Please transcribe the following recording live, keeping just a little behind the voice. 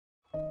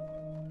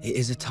It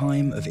is a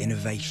time of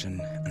innovation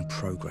and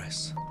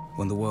progress,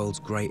 when the world's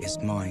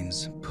greatest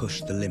minds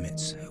push the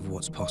limits of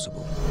what's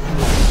possible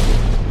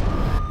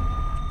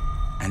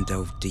and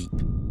delve deep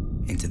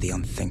into the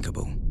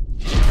unthinkable.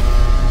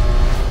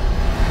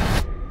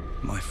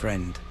 My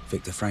friend,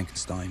 Victor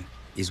Frankenstein,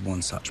 is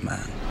one such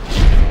man.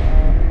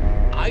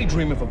 I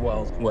dream of a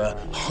world where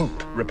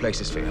hope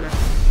replaces fear.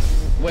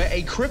 Where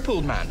a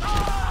crippled man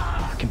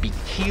can be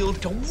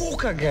healed to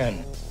walk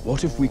again.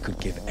 What if we could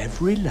give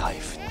every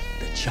life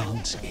the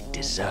chance it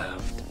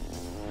deserved?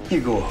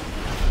 Hugo.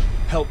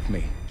 Help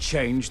me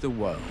change the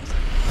world.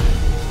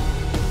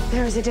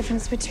 There is a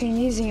difference between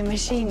using a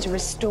machine to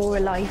restore a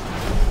life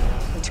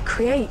and to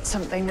create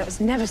something that was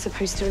never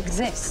supposed to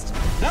exist.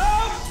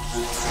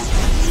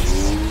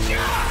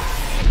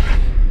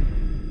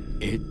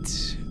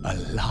 It's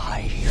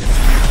alive.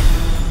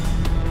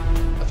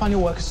 I find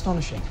your work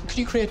astonishing. Could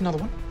you create another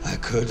one? I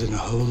could, and a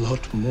whole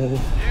lot more.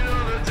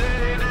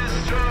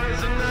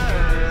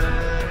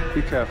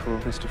 Be careful,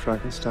 Mr.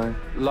 Frankenstein.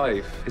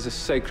 Life is a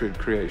sacred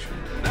creation.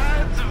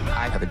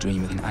 I have a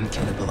dream of an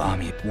unkillable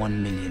army of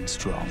 1 million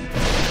strong.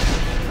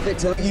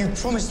 Victor, you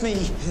promised me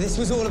this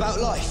was all about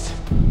life.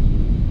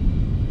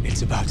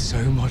 It's about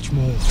so much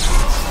more.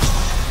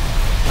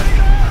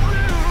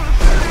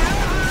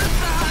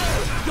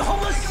 You're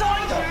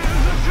homicidal!